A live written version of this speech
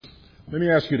Let me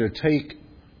ask you to take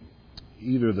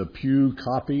either the pew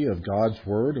copy of God's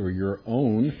Word or your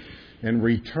own and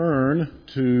return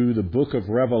to the book of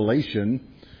Revelation,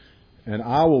 and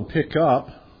I will pick up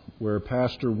where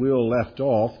Pastor Will left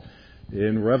off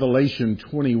in Revelation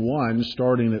 21,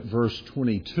 starting at verse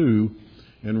 22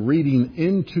 and reading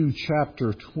into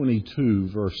chapter 22,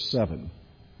 verse 7.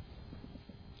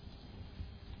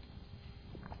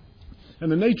 And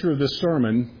the nature of this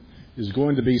sermon is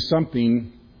going to be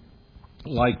something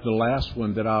like the last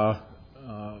one that I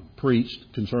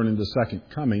preached concerning the second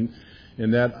coming,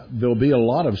 in that there'll be a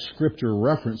lot of scripture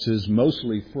references,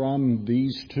 mostly from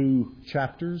these two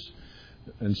chapters.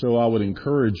 And so I would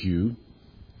encourage you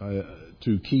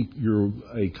to keep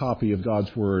a copy of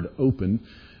God's Word open.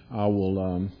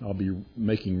 I'll be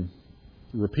making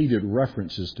repeated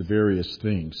references to various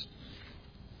things.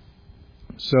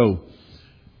 So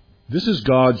this is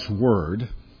God's Word,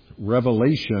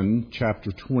 Revelation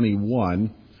chapter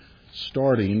 21,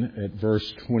 starting at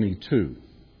verse 22.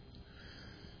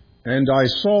 And I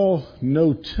saw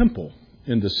no temple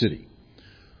in the city,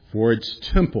 for its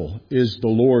temple is the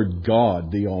Lord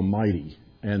God, the Almighty,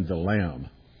 and the Lamb.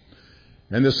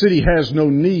 And the city has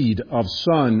no need of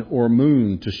sun or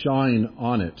moon to shine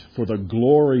on it, for the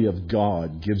glory of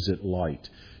God gives it light,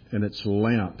 and its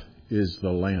lamp is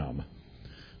the Lamb.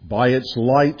 By its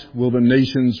light will the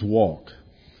nations walk,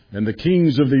 and the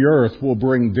kings of the earth will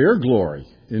bring their glory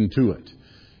into it.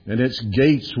 And its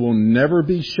gates will never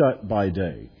be shut by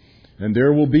day, and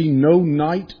there will be no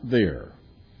night there.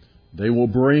 They will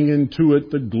bring into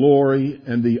it the glory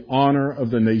and the honor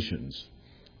of the nations.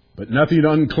 But nothing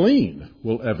unclean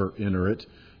will ever enter it,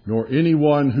 nor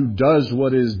anyone who does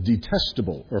what is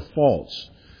detestable or false,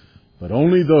 but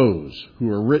only those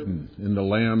who are written in the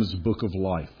Lamb's book of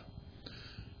life.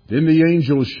 Then the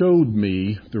angel showed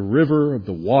me the river of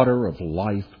the water of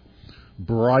life,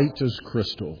 bright as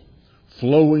crystal,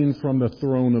 flowing from the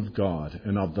throne of God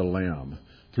and of the Lamb,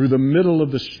 through the middle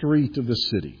of the street of the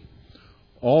city.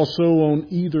 Also on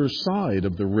either side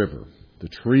of the river, the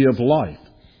tree of life,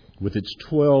 with its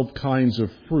 12 kinds of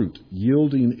fruit,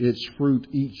 yielding its fruit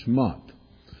each month.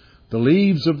 The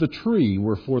leaves of the tree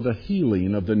were for the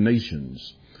healing of the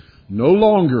nations. No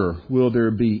longer will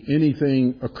there be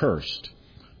anything accursed,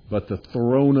 but the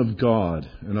throne of God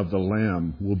and of the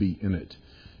Lamb will be in it,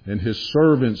 and his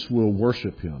servants will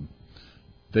worship him.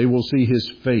 They will see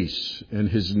his face, and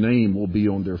his name will be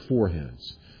on their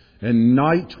foreheads. And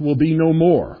night will be no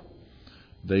more.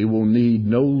 They will need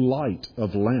no light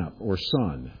of lamp or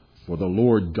sun, for the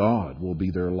Lord God will be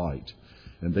their light,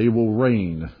 and they will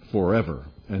reign forever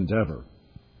and ever.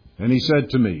 And he said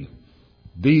to me,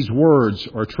 these words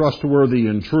are trustworthy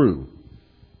and true.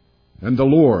 And the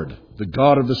Lord, the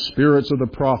God of the spirits of the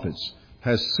prophets,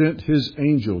 has sent his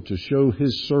angel to show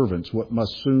his servants what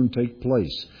must soon take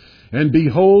place. And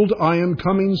behold, I am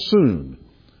coming soon.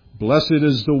 Blessed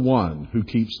is the one who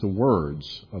keeps the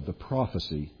words of the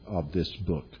prophecy of this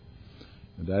book.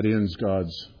 And that ends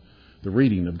the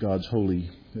reading of God's holy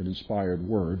and inspired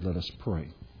word. Let us pray.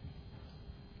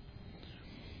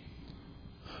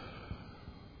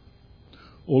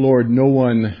 O Lord, no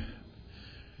one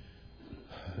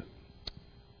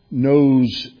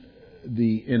knows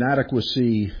the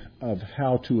inadequacy of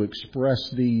how to express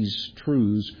these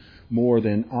truths more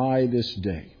than I this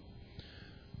day.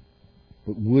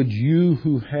 But would you,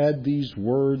 who had these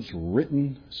words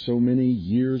written so many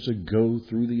years ago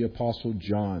through the Apostle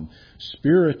John,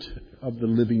 Spirit of the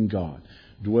living God,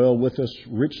 dwell with us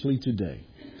richly today,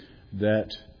 that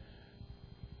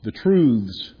the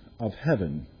truths of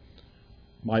heaven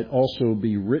might also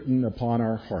be written upon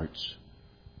our hearts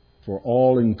for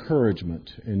all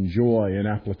encouragement and joy and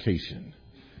application.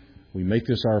 We make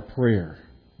this our prayer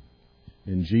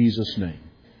in Jesus' name,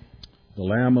 the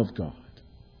Lamb of God,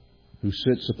 who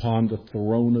sits upon the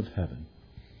throne of heaven.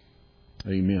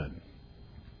 Amen.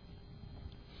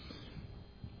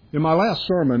 In my last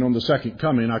sermon on the second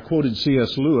coming, I quoted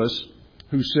C.S. Lewis,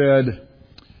 who said,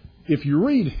 if you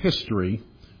read history,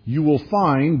 you will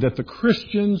find that the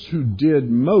Christians who did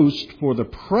most for the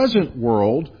present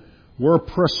world were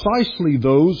precisely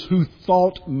those who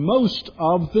thought most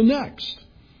of the next.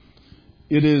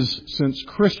 It is since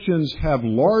Christians have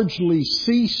largely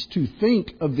ceased to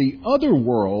think of the other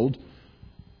world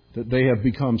that they have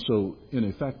become so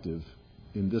ineffective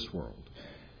in this world.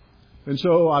 And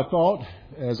so I thought,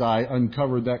 as I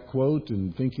uncovered that quote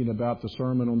and thinking about the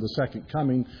sermon on the second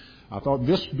coming, I thought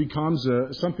this becomes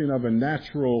something of a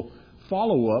natural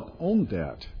follow-up on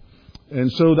that. And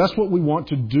so that's what we want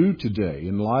to do today.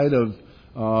 In light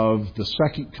of the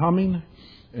second coming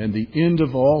and the end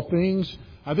of all things,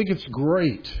 I think it's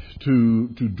great to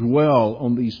dwell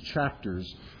on these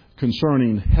chapters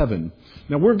concerning heaven.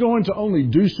 Now, we're going to only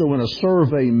do so in a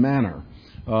survey manner.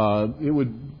 Who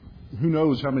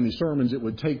knows how many sermons it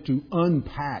would take to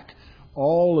unpack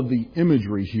all of the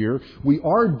imagery here. We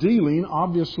are dealing,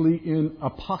 obviously, in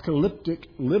apocalyptic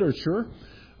literature.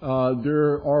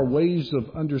 There are ways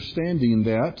of understanding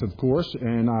that, of course,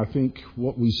 and I think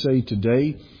what we say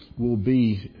today will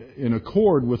be in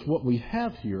accord with what we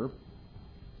have here.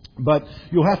 But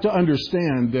you'll have to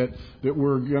understand that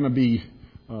we're going to be,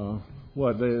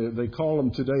 what they call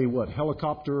them today,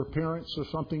 helicopter parents or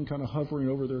something, kind of hovering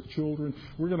over their children.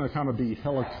 We're going to kind of be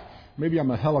maybe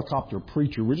I'm a helicopter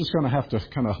preacher. We're just going to have to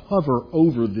kind of hover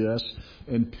over this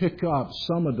and pick up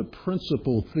some of the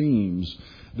principal themes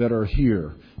that are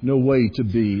here. No way to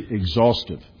be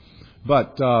exhaustive.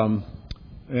 But,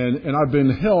 and I've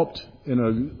been helped in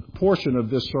a portion of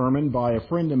this sermon by a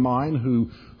friend of mine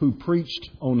who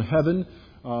preached on heaven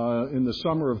in the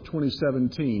summer of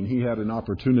 2017. He had an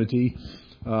opportunity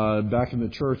back in the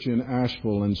church in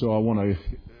Asheville, and so I want to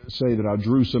say that I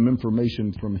drew some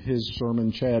information from his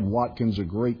sermon. Chad Watkins, a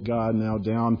great guy now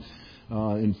down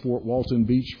in Fort Walton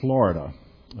Beach, Florida.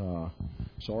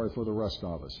 Sorry for the rest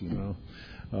of us,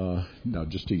 No,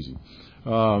 just teasing.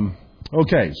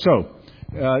 Okay, so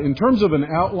in terms of an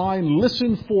outline,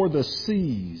 listen for the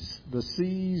C's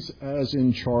as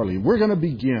in Charlie. We're going to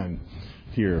begin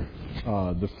here.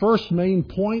 The first main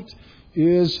point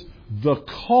is the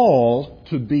call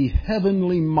to be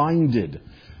heavenly minded.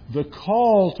 The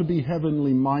call to be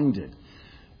heavenly minded.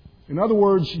 In other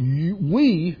words,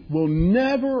 we will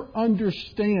never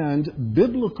understand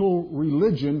biblical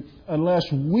religion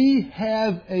unless we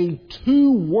have a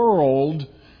two-world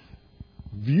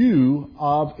view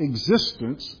of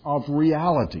existence, of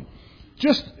reality.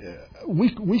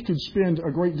 We could spend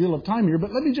a great deal of time here,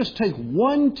 but let me just take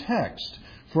one text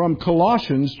from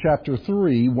Colossians chapter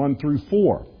 3, 1 through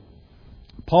 4.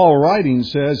 Paul writing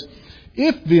says,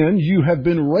 "If then you have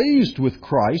been raised with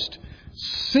Christ,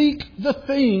 seek the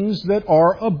things that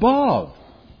are above,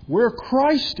 where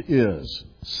Christ is,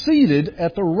 seated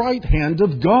at the right hand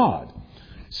of God.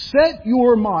 Set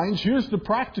your minds," here's the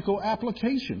practical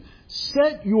application,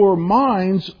 "set your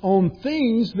minds on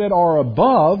things that are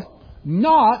above,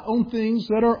 not on things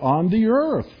that are on the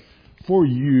earth. For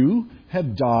you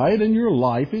have died, and your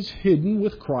life is hidden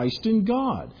with Christ in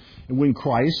God. And when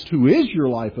Christ, who is your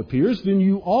life, appears, then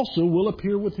you also will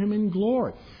appear with Him in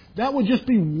glory." That would just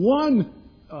be one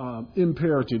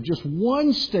imperative, just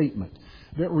one statement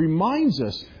that reminds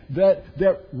us that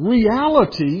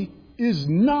reality is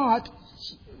not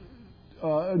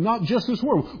just this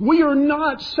world. We are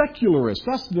not secularists.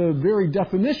 That's the very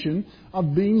definition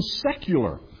of being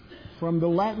secular, from the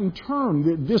Latin term.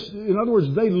 In other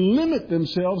words, they limit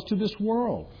themselves to this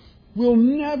world. We'll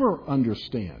never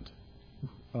understand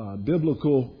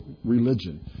biblical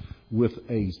religion with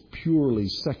a purely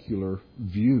secular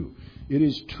view. It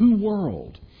is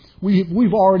two-world.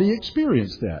 We've already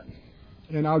experienced that.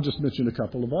 And I'll just mention a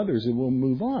couple of others and we'll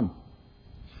move on.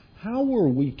 How were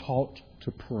we taught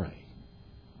to pray?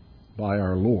 By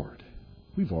our Lord.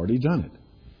 We've already done it.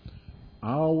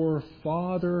 Our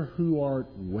Father who art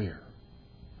where?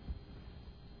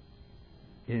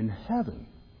 In heaven.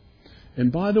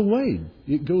 And by the way,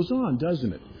 it goes on,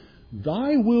 doesn't it?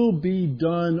 Thy will be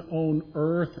done on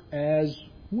earth as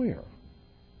where?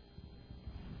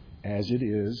 As it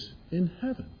is in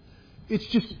heaven. It's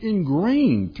just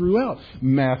ingrained throughout.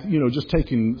 Just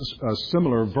taking a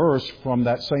similar verse from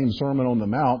that same Sermon on the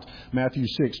Mount, Matthew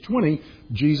 6:20,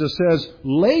 Jesus says,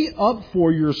 "Lay up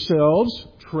for yourselves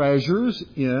treasures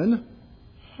in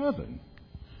heaven,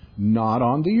 not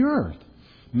on the earth."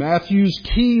 Matthew's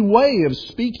key way of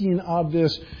speaking of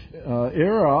this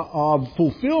era of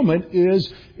fulfillment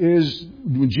is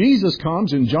when Jesus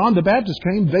comes and John the Baptist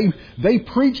came, they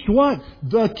preached what?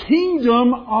 The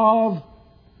kingdom of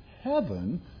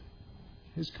heaven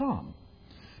has come.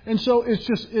 And so it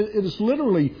is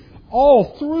literally all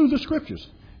through the Scriptures.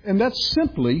 And that's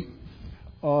simply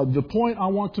the point I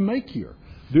want to make here.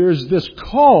 There's this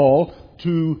call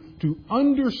to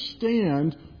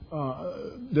understand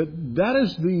that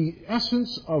is the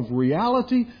essence of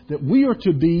reality, that we are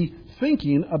to be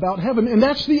thinking about heaven. And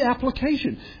that's the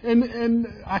application. And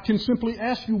I can simply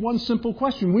ask you one simple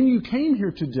question. When you came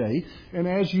here today, and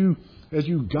as you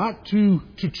got to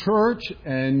church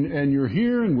and you're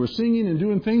here and we're singing and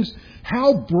doing things,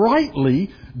 how brightly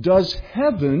does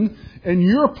heaven and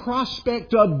your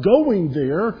prospect of going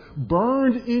there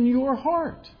burned in your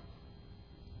heart?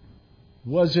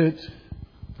 Was it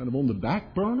kind of on the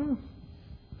back burner?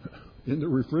 In the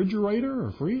refrigerator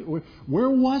or free? Where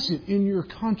was it in your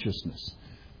consciousness?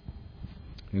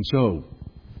 And so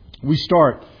we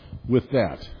start with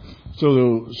that.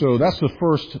 So that's the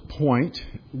first point.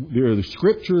 The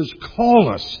Scriptures call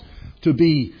us to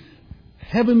be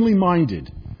heavenly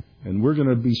minded. And we're going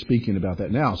to be speaking about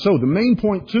that now. So the main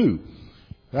point 2,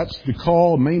 that's the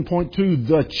call, main point 2,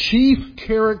 the chief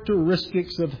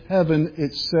characteristics of heaven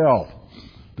itself.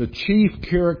 The chief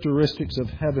characteristics of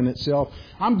heaven itself.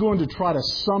 I'm going to try to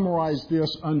summarize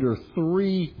this under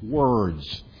 3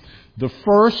 words. The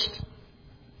first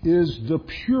is the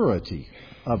purity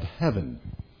of heaven.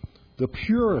 The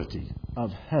purity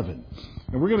of heaven.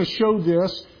 And we're going to show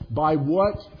this by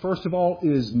what, first of all,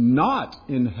 is not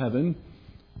in heaven,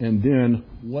 and then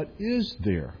what is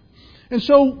there. And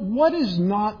so, what is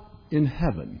not in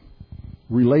heaven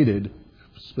related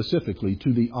specifically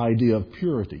to the idea of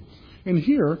purity? And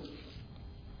here,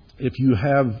 if you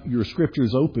have your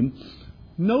Scriptures open,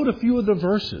 note a few of the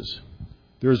verses.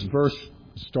 There's verse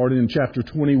starting in chapter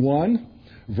 21,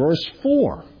 verse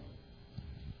 4.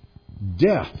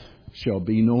 Death shall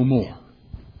be no more.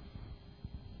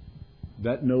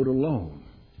 That note alone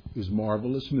is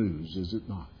marvelous news, is it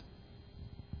not?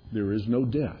 There is no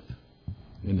death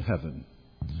in heaven.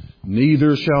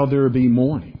 Neither shall there be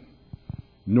mourning,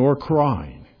 nor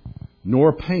crying,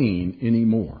 nor pain any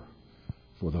more,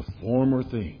 for the former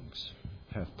things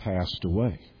have passed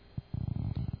away.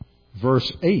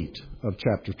 Verse 8 of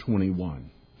chapter 21.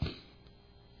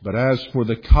 But as for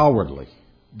the cowardly,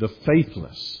 the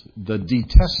faithless, the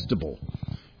detestable,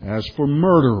 as for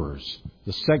murderers,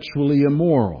 the sexually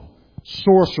immoral,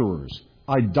 sorcerers,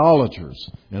 idolaters,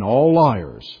 and all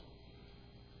liars,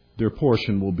 their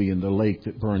portion will be in the lake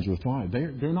that burns with fire.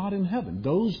 They're not in heaven.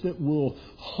 Those that will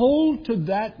hold to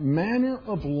that manner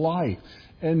of life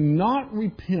and not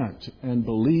repent and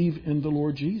believe in the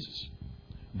Lord Jesus,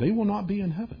 they will not be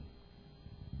in heaven.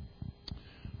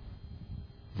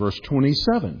 Verse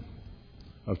 27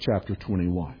 of chapter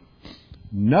 21.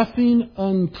 Nothing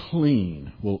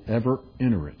unclean will ever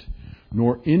enter it,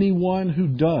 nor anyone who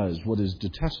does what is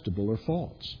detestable or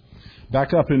false.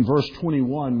 Back up in verse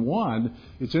 21:1,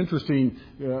 it's interesting.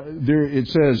 There it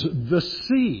says, the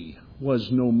sea was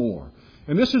no more.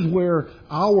 And this is where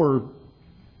our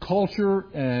culture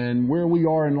and where we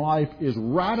are in life is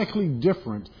radically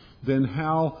different than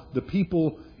how the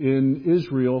people in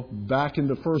Israel back in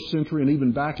the first century and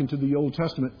even back into the Old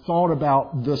Testament thought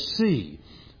about the sea,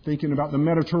 thinking about the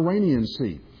Mediterranean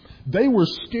Sea. They were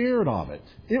scared of it.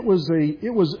 It was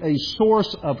a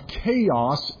source of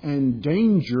chaos and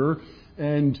danger.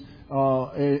 And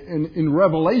in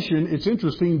Revelation, it's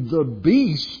interesting, the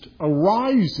beast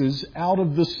arises out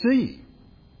of the sea.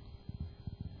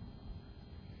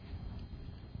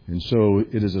 And so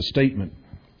it is a statement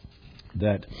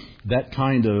that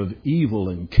kind of evil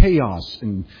and chaos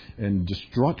and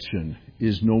destruction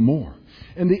is no more.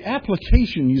 And the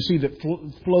application, you see, that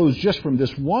flows just from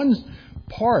this one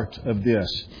part of this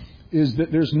is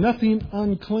that there's nothing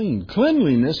unclean.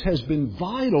 Cleanliness has been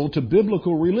vital to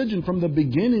biblical religion from the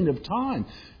beginning of time.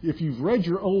 If you've read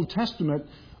your Old Testament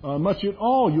much at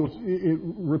all, it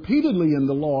repeatedly in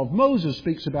the law of Moses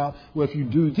speaks about, well, if you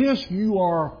do this, you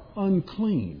are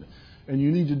unclean. And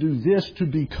you need to do this to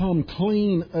become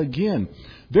clean again.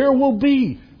 There will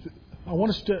be, I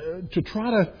want us to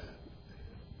try to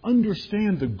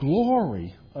understand the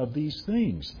glory of these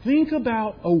things. Think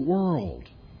about a world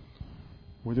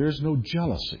where there's no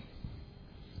jealousy,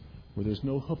 where there's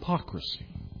no hypocrisy,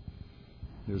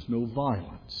 there's no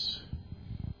violence,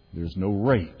 there's no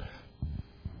rape,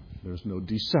 there's no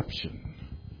deception,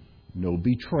 no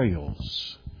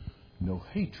betrayals, no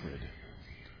hatred,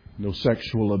 no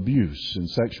sexual abuse and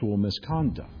sexual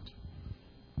misconduct,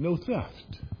 no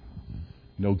theft,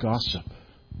 no gossip,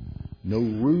 no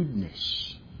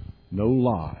rudeness, no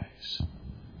lies.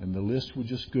 And the list would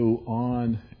just go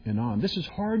on and on. This is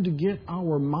hard to get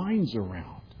our minds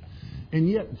around. And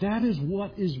yet that is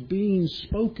what is being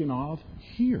spoken of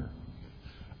here.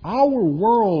 Our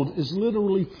world is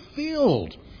literally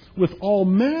filled with all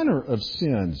manner of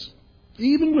sins.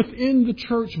 Even within the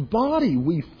church body,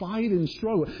 we fight and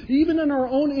struggle. Even in our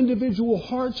own individual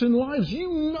hearts and lives,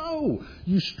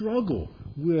 you struggle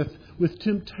with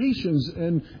temptations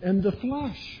and the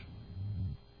flesh.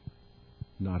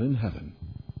 Not in heaven.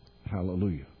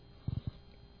 Hallelujah.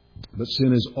 But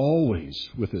sin is always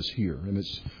with us here, and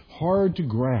it's hard to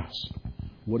grasp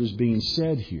what is being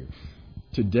said here.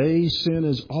 Today, sin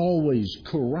is always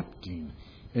corrupting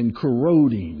and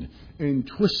corroding and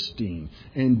twisting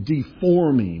and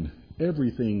deforming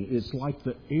everything. It's like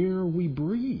the air we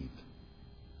breathe.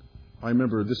 I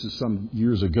remember this is some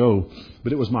years ago,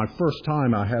 but it was my first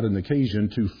time I had an occasion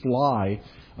to fly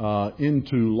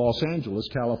into Los Angeles,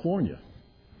 California.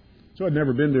 So I'd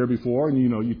never been there before, and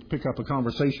you pick up a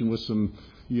conversation with some,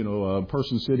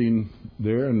 person sitting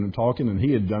there and talking, and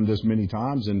he had done this many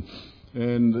times, and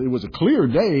it was a clear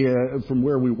day from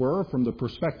where we were, from the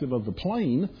perspective of the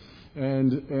plane,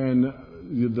 and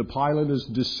the pilot is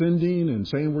descending and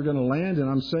saying we're going to land, and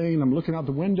I'm looking out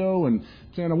the window and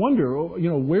saying, I wonder,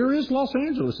 where is Los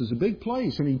Angeles? It's a big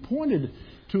place, and he pointed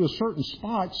to a certain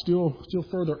spot still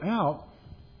further out,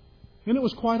 and it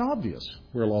was quite obvious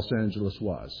where Los Angeles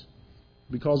was,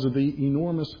 because of the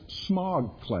enormous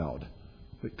smog cloud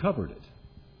that covered it.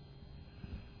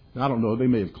 Now, I don't know, they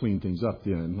may have cleaned things up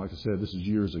then. Like I said, this is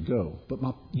years ago. But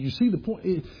you see the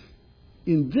point.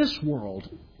 In this world,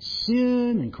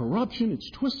 sin and corruption, its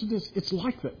twistedness, it's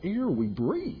like the air we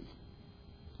breathe.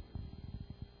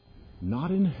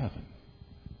 Not in heaven.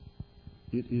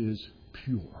 It is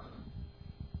pure.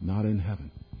 Not in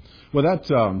heaven. Well,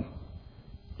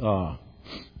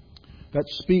 that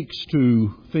speaks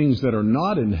to things that are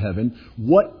not in heaven.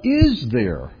 What is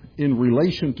there in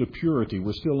relation to purity?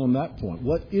 We're still on that point.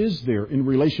 What is there in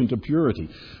relation to purity?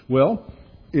 Well,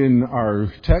 in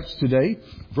our text today,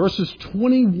 verses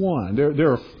 21,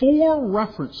 there are 4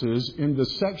 references in the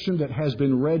section that has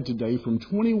been read today from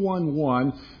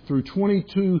 21:1 through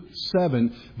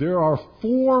 22:7. There are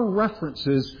 4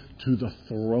 references to the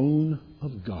throne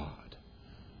of God.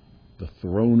 The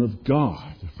throne of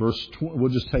God. We'll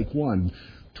just take one.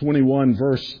 21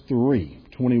 verse 3.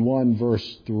 21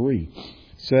 verse 3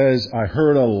 says, I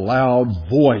heard a loud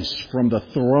voice from the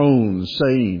throne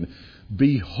saying,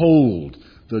 Behold,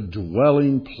 the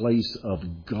dwelling place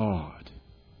of God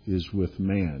is with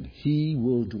man. He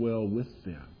will dwell with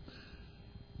them.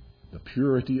 The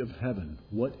purity of heaven.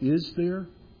 What is there?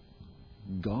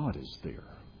 God is there.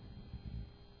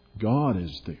 God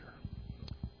is there.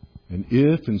 And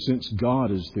if and since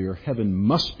God is there, heaven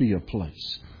must be a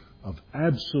place of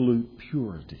absolute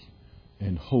purity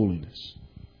and holiness.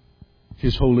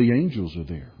 His holy angels are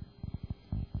there.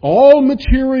 All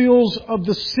materials of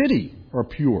the city are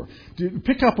pure.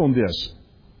 Pick up on this.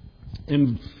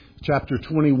 In chapter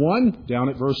 21, down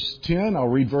at verse 10, I'll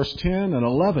read verse 10 and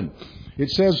 11.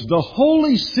 It says, the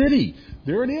holy city,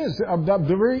 there it is,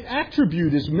 the very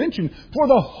attribute is mentioned for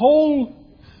the whole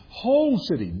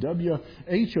city,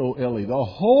 W-H-O-L-E, the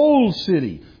whole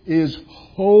city is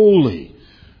holy.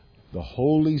 The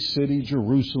holy city,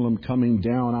 Jerusalem, coming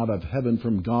down out of heaven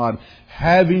from God,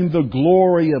 having the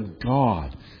glory of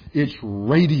God, its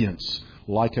radiance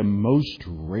like a most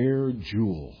rare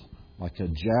jewel, like a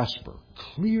jasper,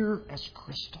 clear as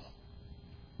crystal.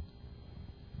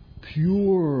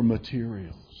 Pure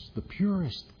materials, the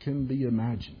purest can be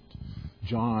imagined.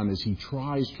 John, as he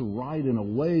tries to write in a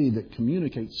way that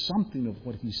communicates something of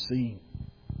what he's seeing.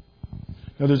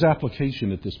 Now, there's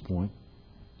application at this point.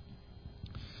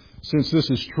 Since this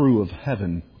is true of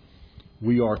heaven,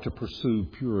 we are to pursue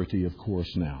purity, of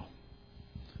course, now.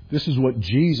 This is what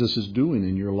Jesus is doing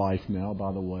in your life now,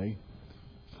 by the way.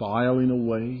 Filing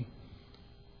away,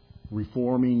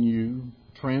 reforming you,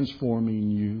 transforming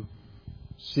you,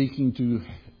 seeking to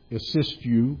assist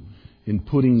you in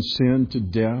putting sin to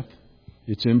death,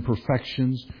 its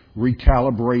imperfections,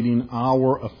 recalibrating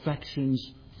our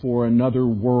affections for another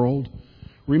world.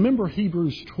 Remember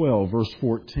Hebrews 12, verse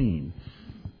 14.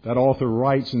 That author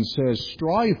writes and says,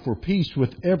 strive for peace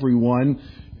with everyone,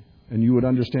 and you would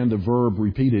understand the verb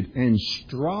repeated, and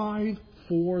strive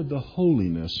for the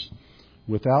holiness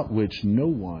without which no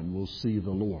one will see the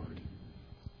Lord.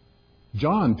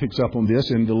 John picks up on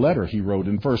this in the letter he wrote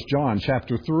in 1 John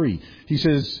chapter 3. He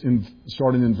says,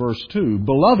 starting in verse 2,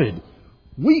 Beloved,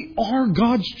 we are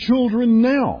God's children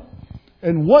now,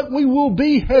 and what we will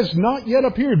be has not yet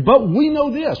appeared. But we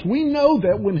know this. We know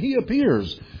that when He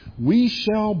appears, we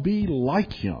shall be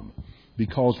like Him,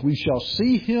 because we shall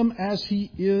see Him as He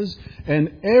is.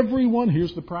 And everyone,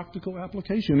 here's the practical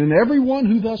application, and everyone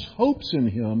who thus hopes in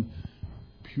Him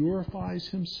purifies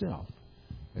himself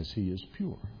as He is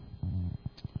pure.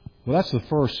 Well, that's the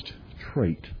first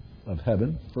trait of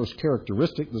heaven, first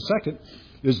characteristic. The second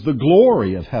is the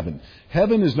glory of heaven.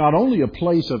 Heaven is not only a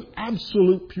place of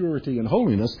absolute purity and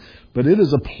holiness, but it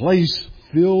is a place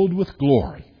filled with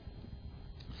glory.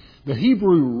 The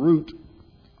Hebrew root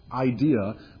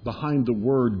idea behind the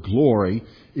word glory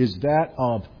is that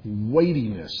of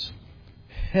weightiness,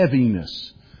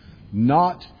 heaviness,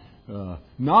 not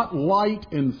light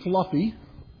and fluffy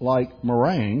like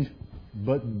meringue,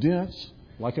 but dense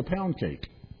like a pound cake.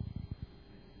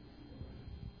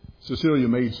 Cecilia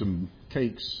made some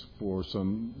cakes for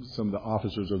some of the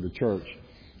officers of the church,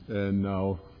 and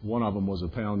one of them was a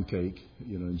pound cake,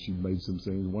 and she made some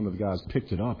things. One of the guys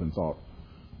picked it up and thought,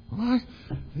 What?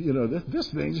 This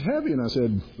thing's heavy. And I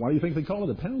said, why do you think they call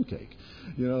it a pound cake?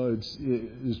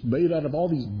 It's made out of all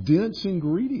these dense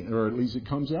ingredients, or at least it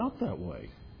comes out that way.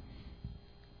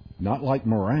 Not like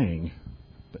meringue,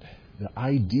 but the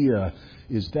idea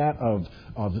is that of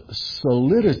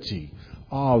solidity,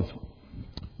 of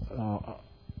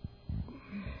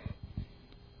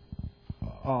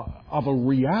a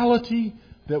reality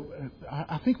that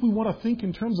I think we want to think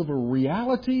in terms of a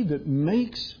reality that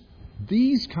makes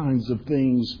these kinds of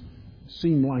things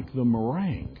seem like the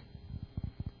meringue.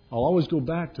 I'll always go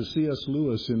back to C.S.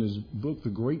 Lewis in his book, The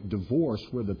Great Divorce,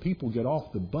 where the people get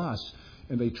off the bus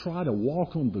and they try to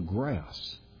walk on the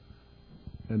grass.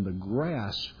 And the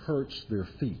grass hurts their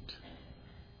feet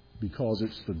because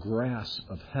it's the grass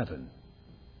of heaven.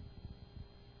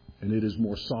 And it is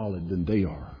more solid than they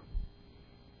are.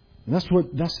 And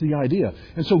that's the idea.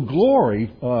 And so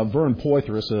glory, Vern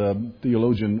Poythress, a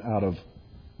theologian out of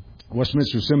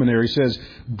Westminster Seminary, says,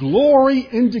 glory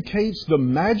indicates the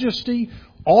majesty,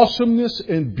 awesomeness,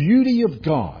 and beauty of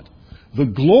God. The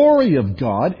glory of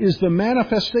God is the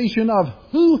manifestation of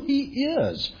who He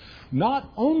is.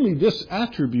 Not only this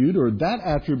attribute or that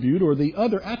attribute or the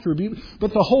other attribute,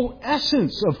 but the whole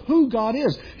essence of who God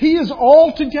is. He is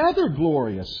altogether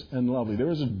glorious and lovely. There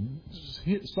was a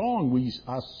song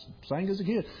I sang as a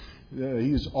kid.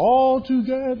 He is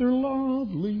altogether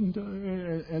lovely.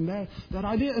 And that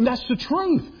idea, and that's the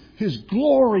truth. His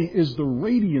glory is the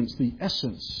radiance, the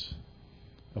essence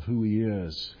of who He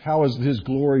is. How is His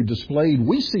glory displayed?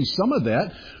 We see some of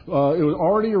that.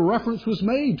 Already a reference was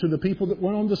made to the people that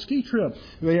went on the ski trip.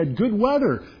 They had good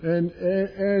weather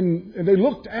and they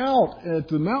looked out at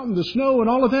the mountain, the snow and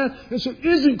all of that and said,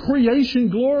 isn't creation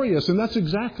glorious? And that's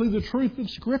exactly the truth of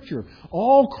Scripture.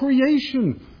 All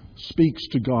creation speaks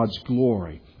to God's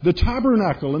glory. The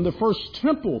tabernacle and the first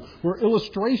temple were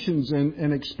illustrations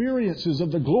and experiences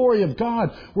of the glory of God,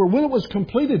 where when it was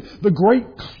completed, the great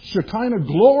Shekinah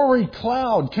glory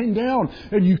cloud came down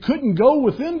and you couldn't go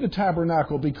within the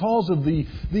tabernacle because of the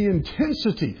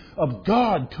intensity of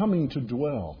God coming to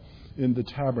dwell in the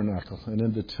tabernacle and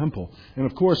in the temple. And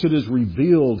of course it is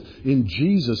revealed in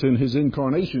Jesus in His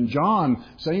incarnation. John,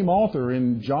 same author,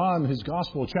 in John, his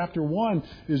Gospel, chapter 1,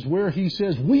 is where he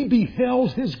says, we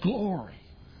beheld His glory.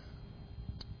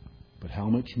 But how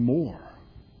much more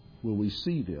will we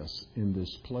see this in this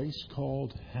place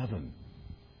called heaven?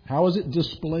 How is it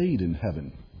displayed in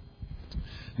heaven?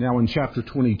 Now in chapter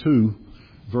 22,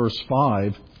 verse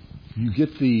 5, you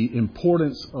get the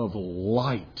importance of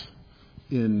light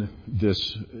in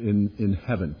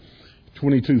heaven.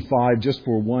 22:5, just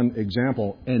for one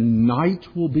example, and night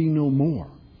will be no more.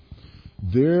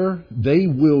 There they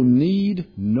will need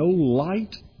no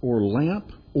light or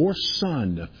lamp or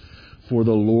sun, for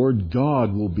the Lord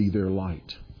God will be their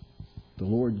light. The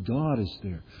Lord God is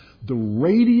there. The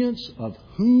radiance of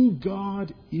who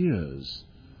God is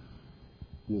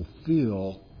will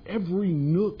fill every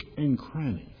nook and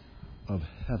cranny of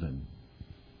heaven.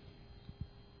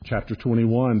 Chapter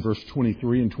 21, verse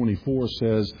 23 and 24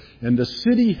 says, and the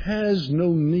city has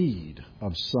no need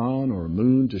of sun or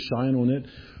moon to shine on it,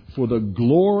 for the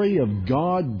glory of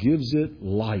God gives it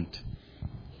light.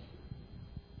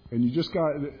 And you just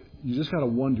got to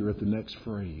wonder at the next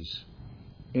phrase.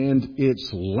 And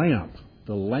its lamp,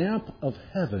 the lamp of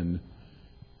heaven,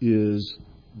 is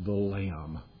the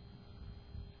Lamb.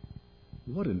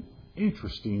 What an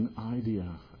interesting idea.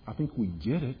 I think we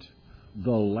get it.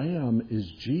 The Lamb is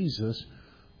Jesus,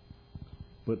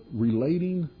 but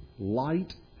relating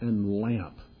light and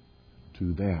lamp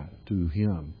to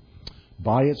Him.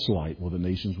 By its light will the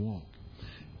nations walk.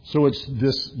 So it's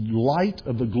this light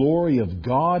of the glory of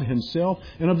God Himself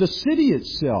and of the city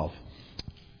itself.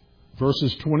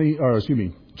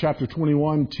 Chapter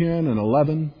 21, 10 and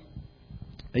 11,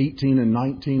 18 and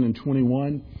 19 and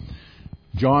 21.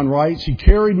 John writes, He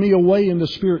carried me away in the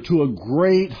Spirit to a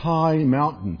great high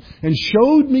mountain and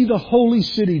showed me the holy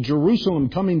city, Jerusalem,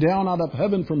 coming down out of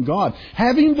heaven from God,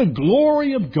 having the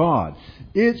glory of God,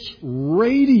 its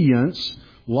radiance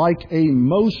like a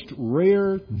most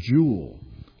rare jewel,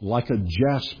 like a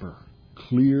jasper,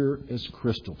 clear as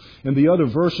crystal. And the other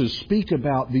verses speak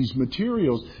about these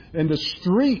materials and the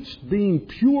streets being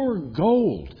pure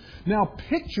gold. Now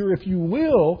picture, if you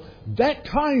will, that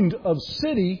kind of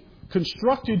city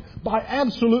constructed by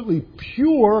absolutely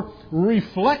pure,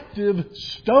 reflective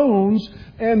stones,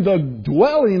 and the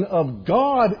dwelling of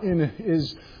God in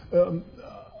His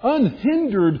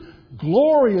unhindered,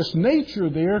 glorious nature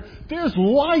there. There's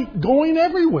light going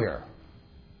everywhere.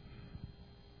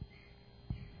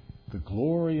 The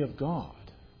glory of God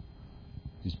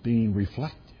is being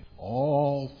reflected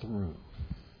all through.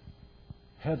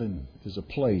 Heaven is a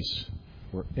place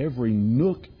where every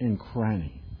nook and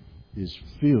cranny is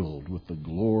filled with the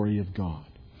glory of God.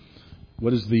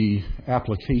 What is the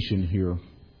application here?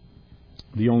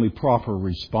 The only proper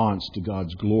response to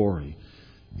God's glory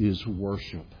is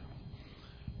worship.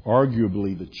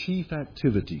 Arguably, the chief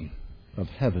activity of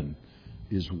heaven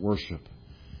is worship.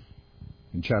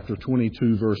 In chapter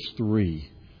 22, verse 3,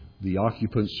 the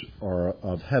occupants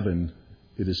of heaven,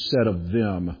 it is said of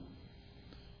them,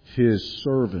 His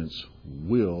servants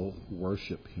will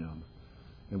worship Him.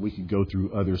 And we could go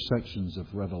through other sections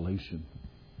of Revelation.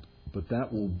 But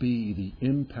that will be the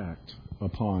impact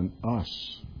upon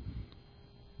us.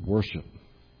 Worship.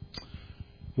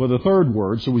 Well, the third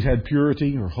word, so we've had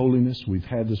purity or holiness. We've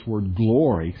had this word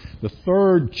glory. The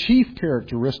third chief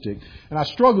characteristic, and I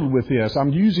struggled with this.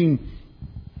 I'm using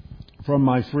from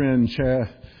my friend Chad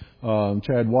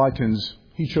Watkins.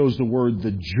 He chose the word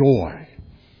the joy.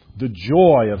 The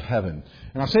joy of heaven.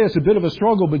 And I say it's a bit of a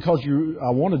struggle because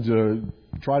I wanted to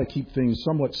try to keep things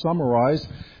somewhat summarized.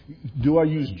 Do I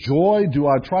use joy? Do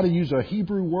I try to use a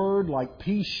Hebrew word like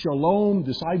peace, shalom,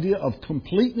 this idea of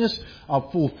completeness,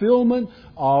 of fulfillment,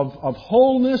 of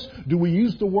wholeness? Do we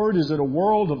use the word, is it a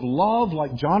world of love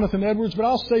like Jonathan Edwards? But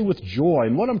I'll say with joy.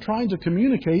 And what I'm trying to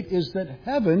communicate is that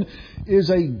heaven is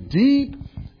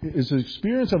an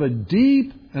experience of a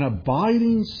deep and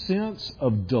abiding sense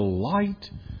of delight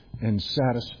and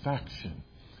satisfaction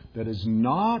that is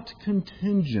not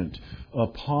contingent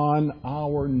upon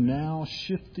our now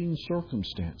shifting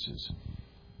circumstances,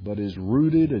 but is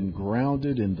rooted and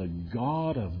grounded in the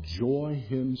God of joy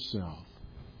Himself.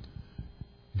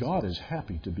 God is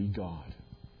happy to be God.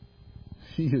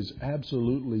 He is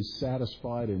absolutely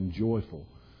satisfied and joyful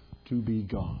to be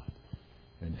God.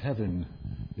 And heaven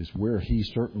is where He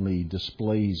certainly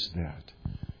displays that.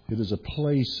 It is a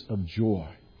place of joy.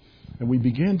 And we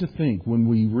begin to think, when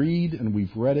we read, and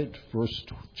we've read it,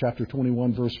 chapter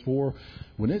 21, verse 4,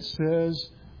 when it says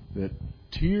that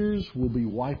tears will be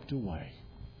wiped away,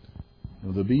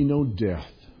 there'll be no death.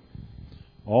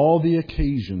 All the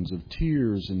occasions of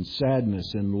tears and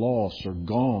sadness and loss are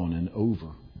gone and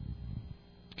over.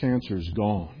 Cancer's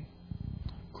gone.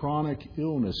 Chronic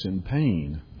illness and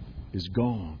pain is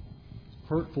gone.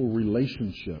 Hurtful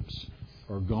relationships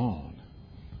are gone.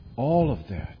 All of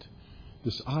that.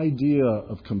 This idea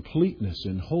of completeness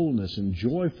and wholeness and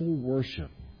joyful worship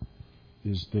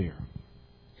is there.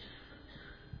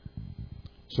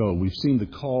 So we've seen the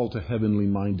call to heavenly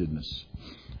mindedness.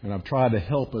 And I've tried to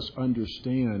help us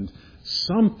understand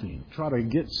something, try to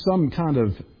get some kind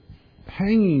of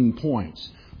hanging points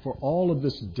for all of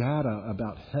this data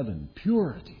about heaven.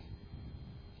 Purity,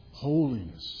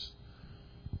 holiness,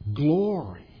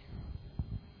 glory,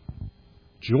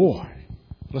 joy.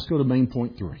 Let's go to main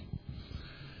point 3.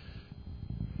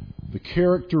 The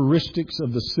characteristics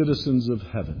of the citizens of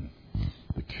heaven.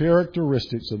 The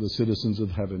characteristics of the citizens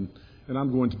of heaven. And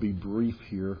I'm going to be brief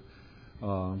here.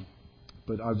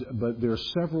 But there are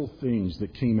several things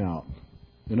that came out.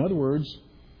 In other words,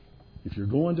 if you're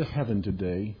going to heaven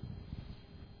today,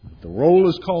 the roll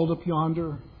is called up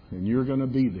yonder, and you're going to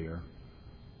be there,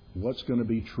 what's going to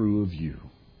be true of you?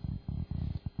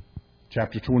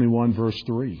 Chapter 21, verse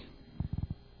 3.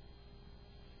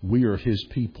 We are His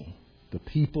people. The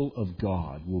people of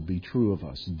God will be true of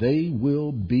us. They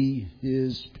will be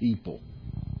His people.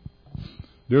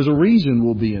 There's a reason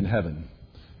we'll be in heaven.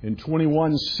 In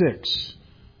 21:6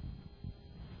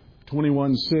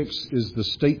 is the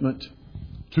statement,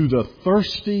 "To the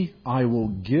thirsty I will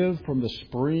give from the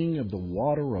spring of the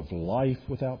water of life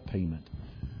without payment."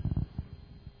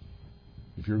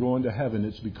 If you're going to heaven,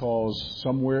 it's because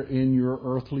somewhere in your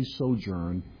earthly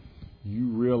sojourn, you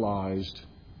realized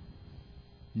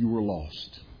you were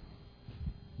lost.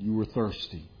 You were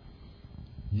thirsty.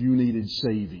 You needed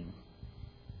saving.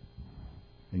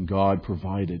 And God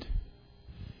provided.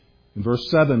 In verse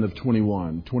 7 of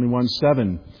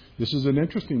 21:7, this is an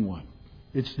interesting one.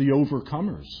 It's the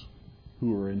overcomers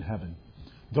who are in heaven.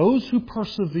 Those who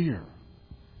persevere.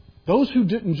 Those who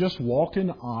didn't just walk in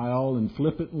the aisle and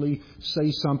flippantly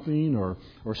say something or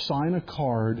sign a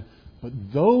card,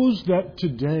 but those that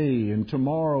today and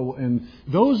tomorrow and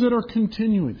those that are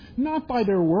continuing, not by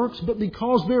their works, but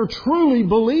because they're truly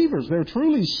believers. They're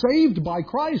truly saved by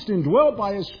Christ and dwelt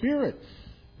by His Spirit.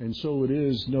 And so it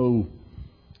is no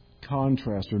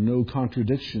contrast or no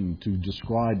contradiction to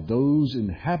describe those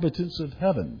inhabitants of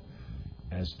heaven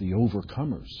as the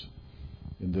overcomers.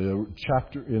 In the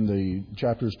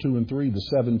chapters 2 and 3, the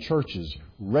 7 churches,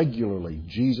 regularly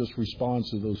Jesus responds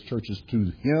to those churches,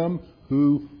 to Him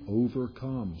who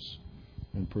overcomes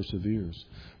and perseveres.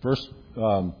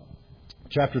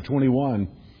 Chapter 21,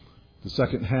 The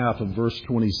second half of verse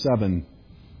 27,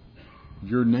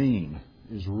 your name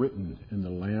is written in the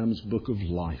Lamb's book of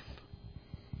life.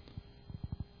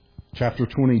 Chapter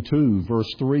 22, verse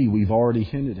 3, we've already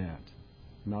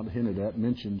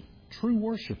mentioned true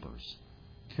worshipers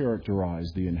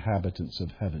characterize the inhabitants of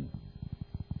heaven.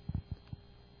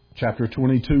 Chapter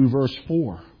 22, verse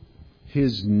 4,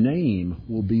 His name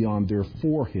will be on their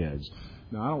foreheads.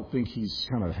 Now, I don't think he's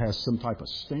kind of has some type of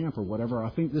stamp or whatever.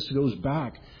 I think this goes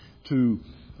back to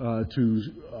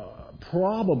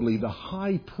probably the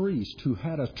high priest who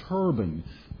had a turban,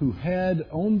 who had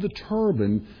on the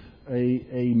turban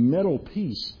a metal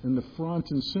piece in the front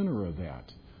and center of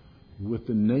that with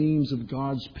the names of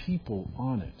God's people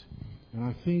on it. And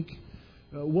I think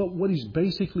what he's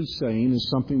basically saying is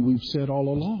something we've said all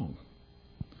along.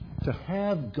 To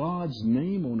have God's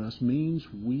name on us means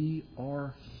we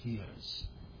are His.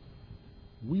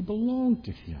 We belong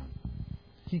to Him.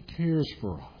 He cares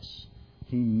for us.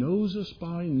 He knows us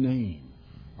by name.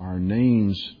 Our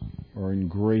names are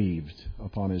engraved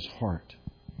upon His heart.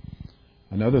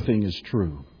 Another thing is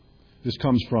true. This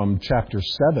comes from chapter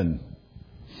 7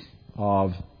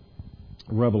 of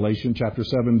Revelation, chapter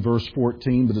 7, verse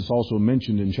 14, but it's also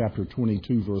mentioned in chapter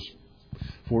 22, verse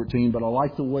 14, but I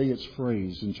like the way it's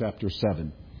phrased in chapter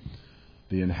 7.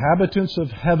 The inhabitants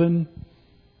of heaven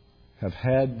have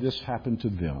had this happen to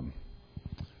them.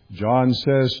 John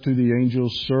says to the angel,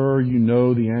 Sir, you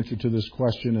know the answer to this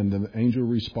question. And the angel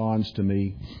responds to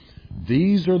me,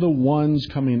 These are the ones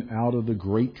coming out of the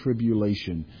great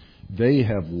tribulation. They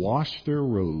have washed their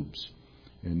robes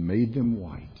and made them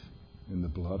white in the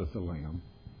blood of the Lamb.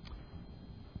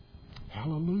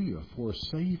 Hallelujah for a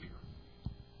Savior,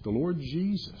 the Lord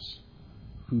Jesus,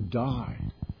 who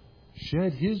died,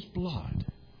 shed His blood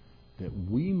that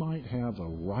we might have a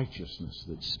righteousness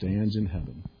that stands in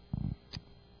heaven.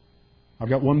 I've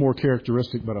got one more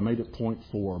characteristic, but I made it point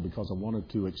 4 because I wanted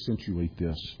to accentuate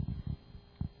this.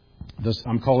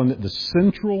 I'm calling it the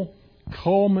central,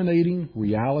 culminating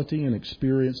reality and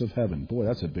experience of heaven. Boy,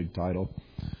 that's a big title.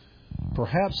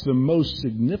 Perhaps the most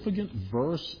significant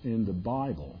verse in the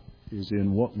Bible is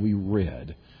in what we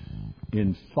read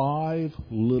in 5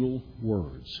 little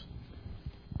words.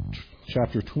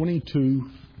 Chapter 22,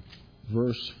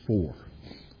 verse 4.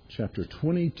 Chapter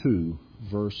 22,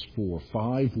 verse 4.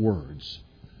 5 words.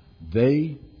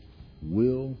 They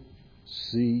will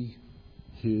see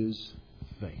His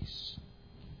face.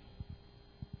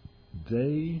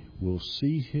 They will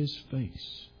see His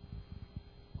face.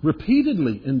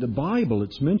 Repeatedly in the Bible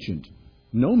it's mentioned,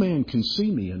 no man can see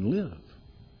me and live.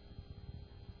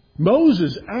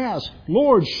 Moses asked,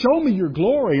 Lord, show me your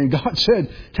glory. And God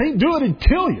said, can't do it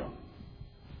until you.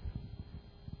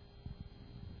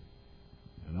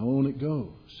 And on it goes.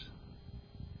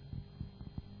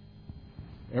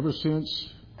 Ever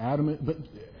since Adam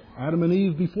and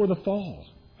Eve before the fall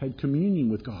had communion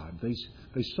with God.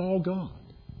 They saw God.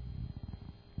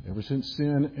 Ever since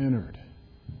sin entered,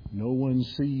 no one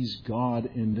sees God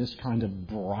in this kind of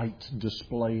bright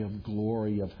display of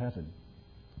glory of heaven.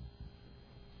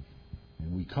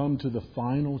 And we come to the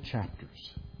final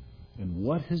chapters. And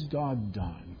what has God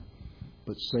done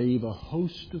but save a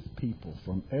host of people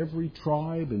from every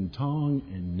tribe and tongue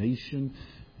and nation,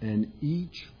 and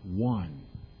each one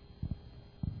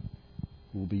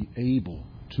will be able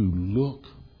to look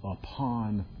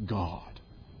upon God.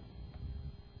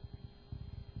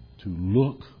 To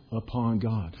look upon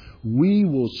God. We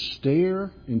will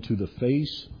stare into the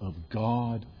face of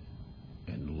God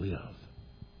and live.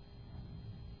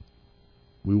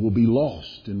 We will be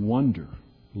lost in wonder,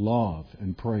 love,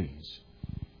 and praise.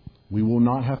 We will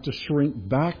not have to shrink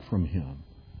back from Him,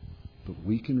 but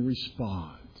we can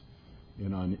respond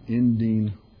in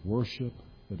unending worship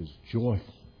that is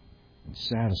joyful and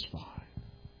satisfying.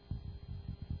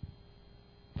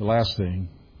 The last thing,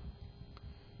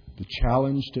 the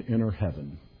challenge to enter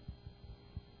heaven.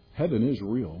 Heaven is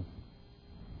real.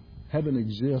 Heaven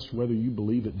exists whether you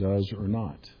believe it does or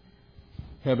not.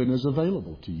 Heaven is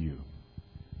available to you.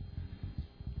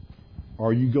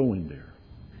 Are you going there?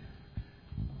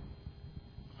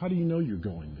 How do you know you're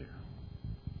going there?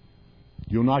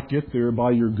 You'll not get there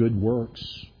by your good works,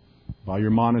 by your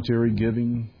monetary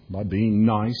giving, by being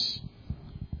nice.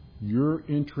 Your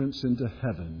entrance into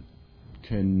heaven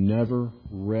can never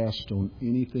rest on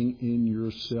anything in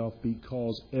yourself,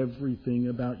 because everything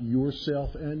about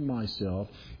yourself and myself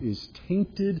is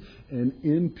tainted and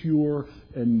impure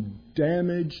and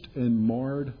damaged and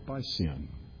marred by sin.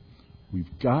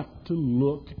 We've got to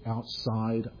look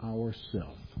outside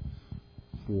ourselves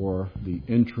for the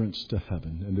entrance to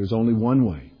heaven. And there's only one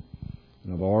way,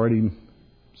 and I've already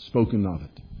spoken of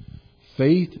it.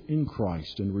 faith in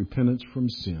Christ and repentance from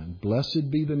sin.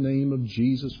 Blessed be the name of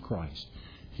Jesus Christ.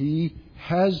 He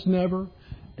has never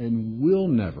and will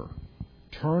never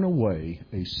turn away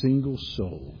a single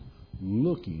soul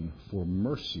looking for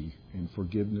mercy and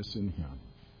forgiveness in Him.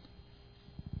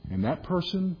 And that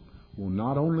person will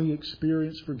not only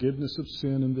experience forgiveness of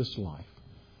sin in this life,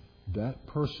 that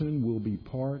person will be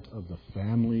part of the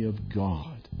family of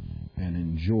God and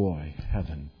enjoy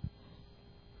heaven.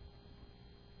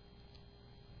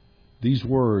 These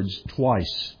words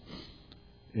twice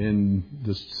in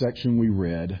the section we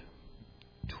read,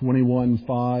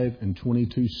 21:5 and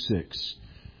 22:6,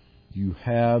 you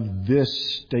have this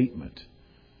statement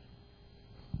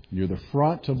near the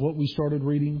front of what we started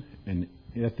reading and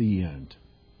at the end.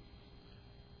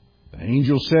 The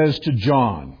angel says to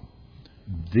John,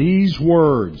 these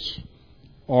words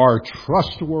are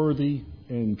trustworthy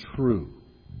and true.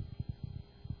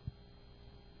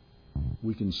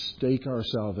 We can stake our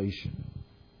salvation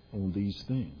on these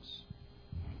things.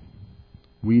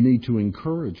 We need to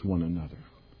encourage one another.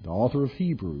 The author of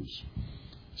Hebrews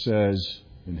says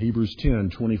in Hebrews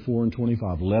 10:24 and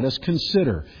 25, let us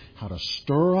consider how to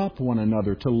stir up one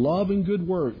another to love and good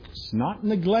works, not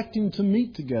neglecting to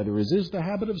meet together, as is the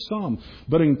habit of some,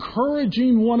 but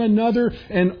encouraging one another,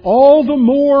 and all the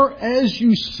more as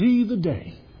you see the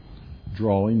day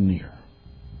drawing near.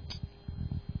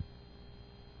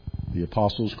 The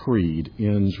Apostles' Creed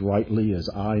ends rightly as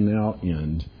I now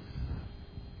end.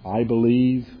 I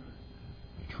believe,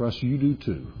 I trust you do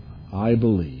too, I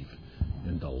believe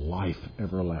in the life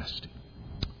everlasting.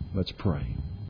 Let's pray.